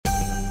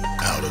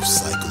out of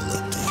cycle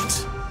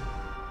update.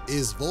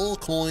 Is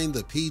Volcoin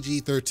the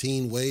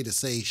PG-13 way to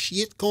say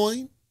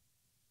shitcoin?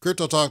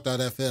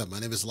 CryptoTalk.fm. My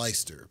name is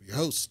Leister, your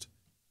host.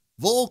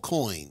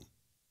 Volcoin,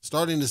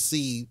 starting to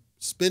see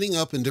spinning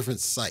up in different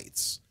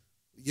sites.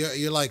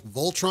 You're like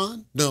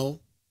Voltron? No.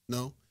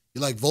 You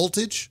like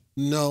Voltage?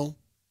 No.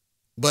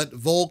 But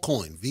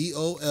Volcoin,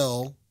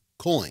 V-O-L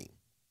coin.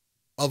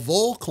 A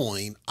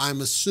Volcoin,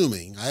 I'm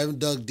assuming, I haven't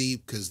dug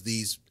deep because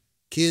these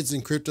kids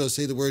in crypto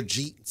say the word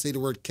jeet, say the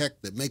word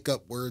kek, that make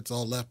up words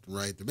all left and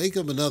right. They make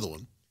up another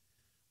one.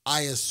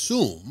 I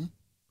assume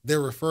they're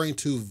referring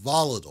to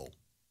volatile,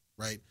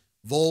 right?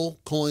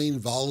 Volcoin,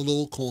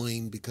 volatile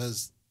coin,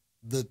 because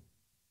the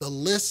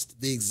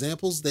list, the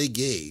examples they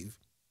gave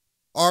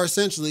are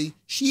essentially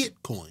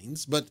shit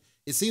coins, but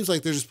it seems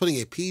like they're just putting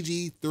a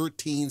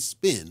PG-13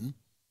 spin,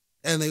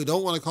 and they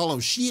don't want to call them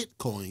shit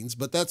coins,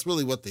 but that's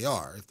really what they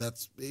are, if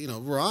that's,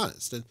 if we're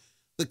honest. And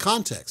the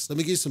context, let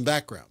me give you some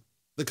background.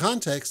 The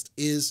context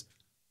is,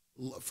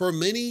 for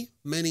many,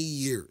 many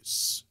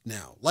years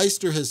now,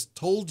 Leister has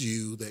told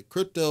you that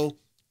crypto,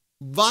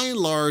 by and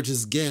large,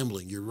 is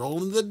gambling. You're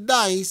rolling the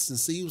dice and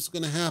see what's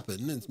going to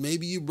happen, and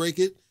maybe you break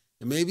it,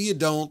 and maybe you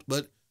don't,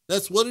 but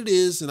that's what it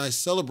is, and I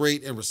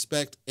celebrate and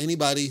respect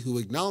anybody who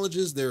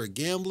acknowledges they're a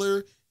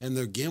gambler and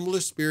their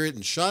gambler spirit.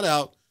 And shout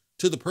out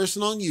to the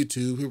person on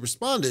YouTube who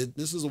responded,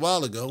 this was a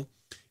while ago,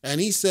 and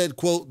he said,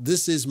 quote,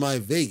 "This is my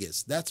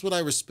Vegas." That's what I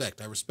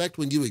respect. I respect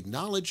when you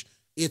acknowledge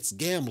it's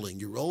gambling.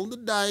 You're rolling the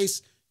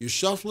dice, you're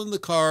shuffling the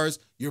cards,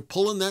 you're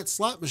pulling that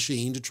slot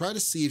machine to try to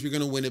see if you're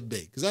going to win it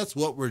big, because that's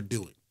what we're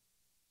doing.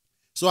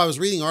 So I was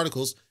reading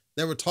articles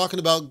that were talking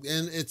about,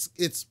 and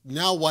it's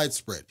now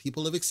widespread.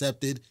 People have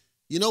accepted,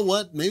 you know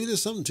what, maybe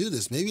there's something to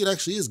this. Maybe it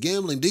actually is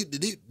gambling.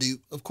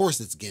 Of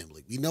course it's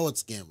gambling. We know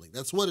it's gambling.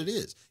 That's what it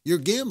is. You're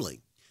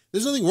gambling.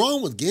 There's nothing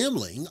wrong with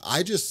gambling.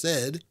 I just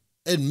said,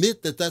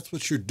 admit that that's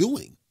what you're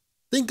doing.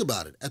 Think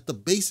about it at the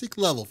basic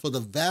level for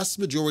the vast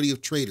majority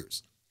of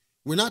traders.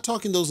 We're not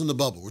talking those in the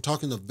bubble. We're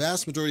talking the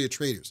vast majority of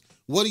traders.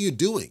 What are you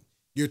doing?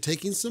 You're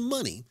taking some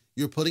money,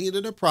 you're putting it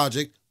in a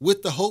project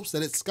with the hopes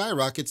that it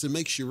skyrockets and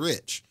makes you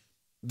rich.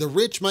 The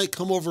rich might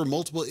come over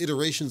multiple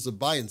iterations of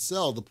buy and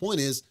sell. The point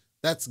is,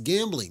 that's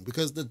gambling,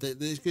 because they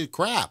get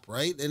crap,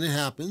 right? And it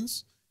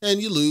happens,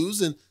 and you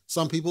lose, and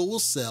some people will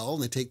sell,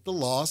 and they take the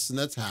loss, and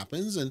that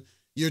happens, and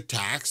you're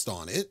taxed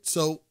on it.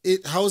 So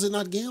how is it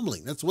not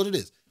gambling? That's what it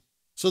is.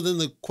 So then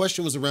the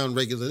question was around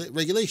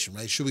regulation,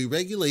 right? Should we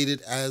regulate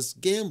it as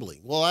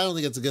gambling? Well, I don't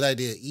think it's a good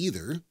idea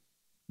either,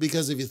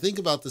 because if you think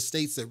about the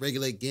states that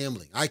regulate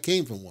gambling, I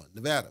came from one,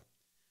 Nevada.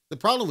 The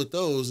problem with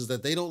those is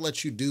that they don't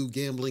let you do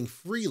gambling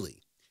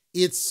freely.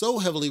 It's so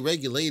heavily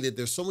regulated,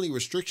 there's so many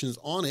restrictions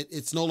on it,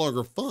 it's no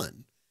longer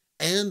fun.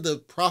 And the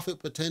profit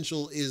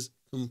potential is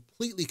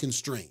completely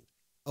constrained,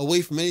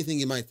 away from anything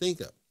you might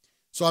think of.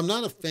 So I'm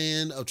not a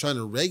fan of trying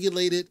to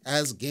regulate it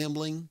as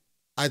gambling.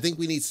 I think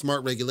we need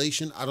smart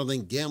regulation. I don't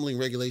think gambling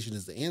regulation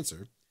is the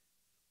answer.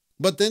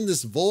 But then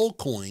this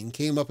Volcoin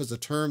came up as a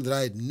term that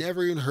I had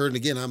never even heard. And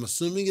again, I'm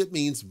assuming it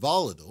means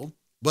volatile,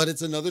 but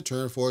it's another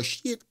term for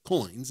shit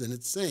coins. And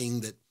it's saying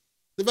that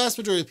the vast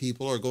majority of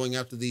people are going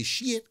after these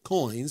shit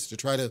coins to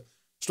try to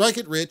strike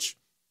it rich.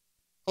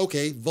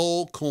 Okay,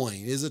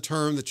 Volcoin is a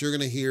term that you're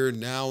going to hear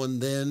now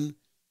and then.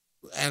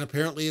 And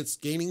apparently it's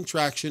gaining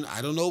traction.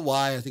 I don't know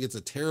why. I think it's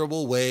a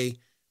terrible way.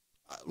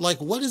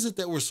 Like, what is it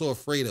that we're so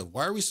afraid of?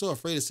 Why are we so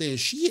afraid of saying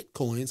shit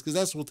coins? Because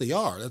that's what they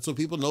are. That's what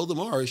people know them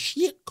are,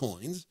 shit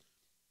coins.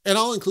 And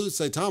I'll include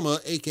Saitama,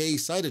 aka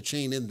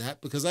Cytochain, in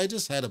that, because I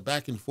just had a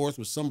back and forth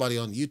with somebody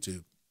on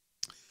YouTube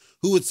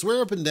who would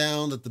swear up and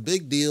down that the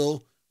big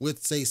deal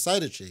with, say,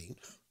 Cytochain,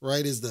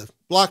 right, is the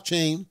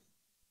blockchain,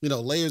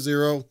 layer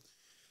 0,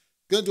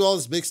 going to do all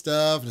this big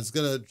stuff, and it's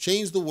going to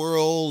change the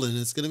world, and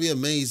it's going to be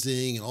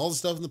amazing, and all the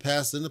stuff in the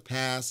past,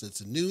 it's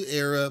a new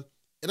era.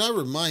 And I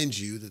remind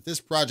you that this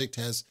project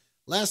has,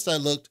 last I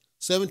looked,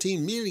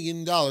 $17 million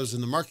in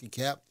the market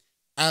cap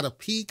at a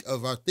peak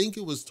of, I think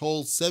it was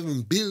told,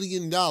 $7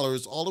 billion,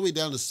 all the way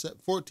down to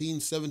 14,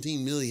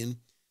 17 million,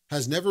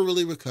 has never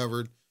really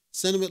recovered.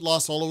 Sentiment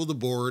loss all over the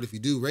board. If you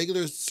do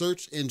regular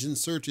search engine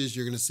searches,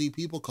 you're going to see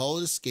people call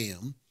it a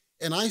scam.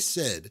 And I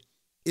said,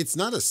 it's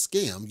not a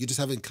scam. You just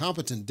have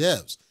incompetent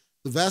devs.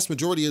 The vast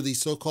majority of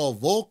these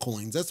so-called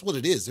Volcoins, that's what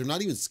it is. They're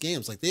not even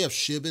scams. Like, they have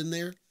SHIB in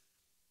there.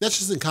 That's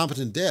just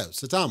incompetent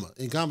devs. Saitama,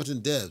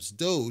 incompetent devs.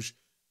 Doge,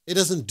 it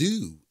doesn't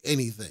do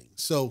anything.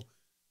 So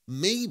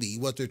maybe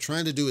what they're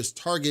trying to do is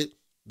target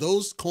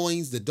those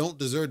coins that don't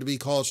deserve to be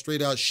called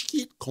straight out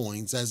shit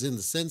coins, as in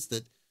the sense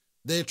that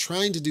they're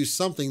trying to do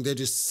something, they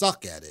just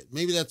suck at it.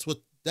 Maybe that's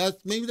what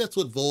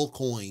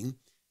Volcoin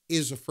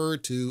is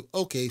referred to.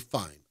 Okay,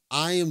 fine.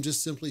 I am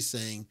just simply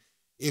saying,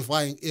 if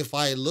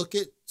I look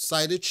at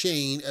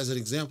Cytochain as an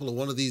example of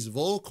one of these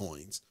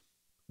Volcoins,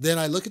 then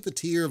I look at the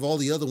tier of all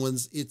the other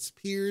ones, its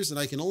peers, and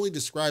I can only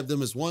describe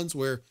them as ones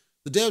where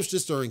the devs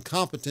just are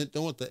incompetent,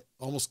 don't want to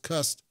almost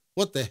cuss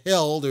what the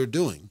hell they're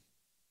doing,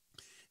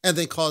 and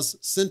they cause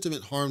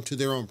sentiment harm to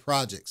their own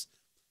projects.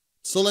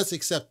 So let's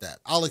accept that.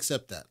 I'll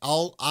accept that.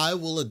 I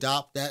will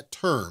adopt that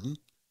term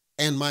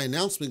And my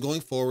announcement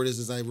going forward is,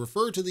 as I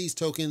refer to these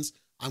tokens,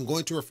 I'm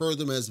going to refer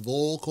them as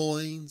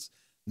Volcoins,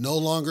 no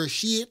longer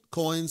shit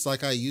coins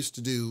like I used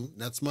to do.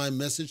 That's my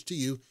message to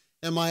you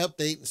and my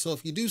update. So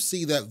if you do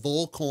see that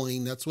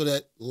Volcoin, that's what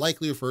it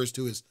likely refers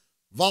to as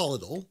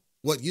volatile,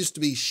 what used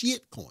to be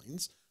shit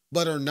coins,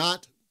 but are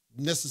not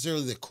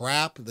necessarily the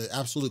crap, the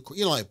absolute,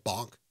 like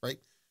bonk, right?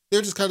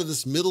 They're just kind of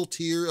this middle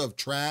tier of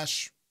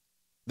trash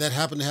that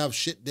happen to have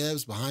shit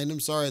devs behind them.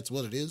 Sorry, that's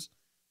what it is.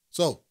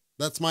 So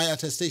that's my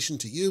attestation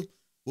to you.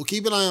 We'll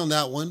keep an eye on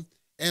that one.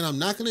 And I'm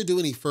not going to do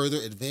any further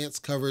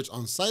advanced coverage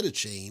on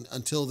Cytochain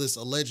until this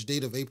alleged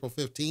date of April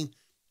 15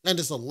 and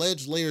this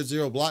alleged layer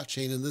 0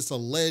 blockchain and this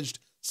alleged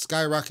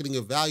skyrocketing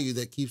of value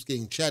that keeps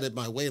getting chatted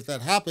my way. If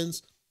that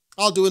happens,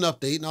 I'll do an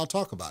update and I'll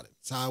talk about it.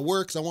 It's how it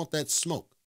works. I want that smoke.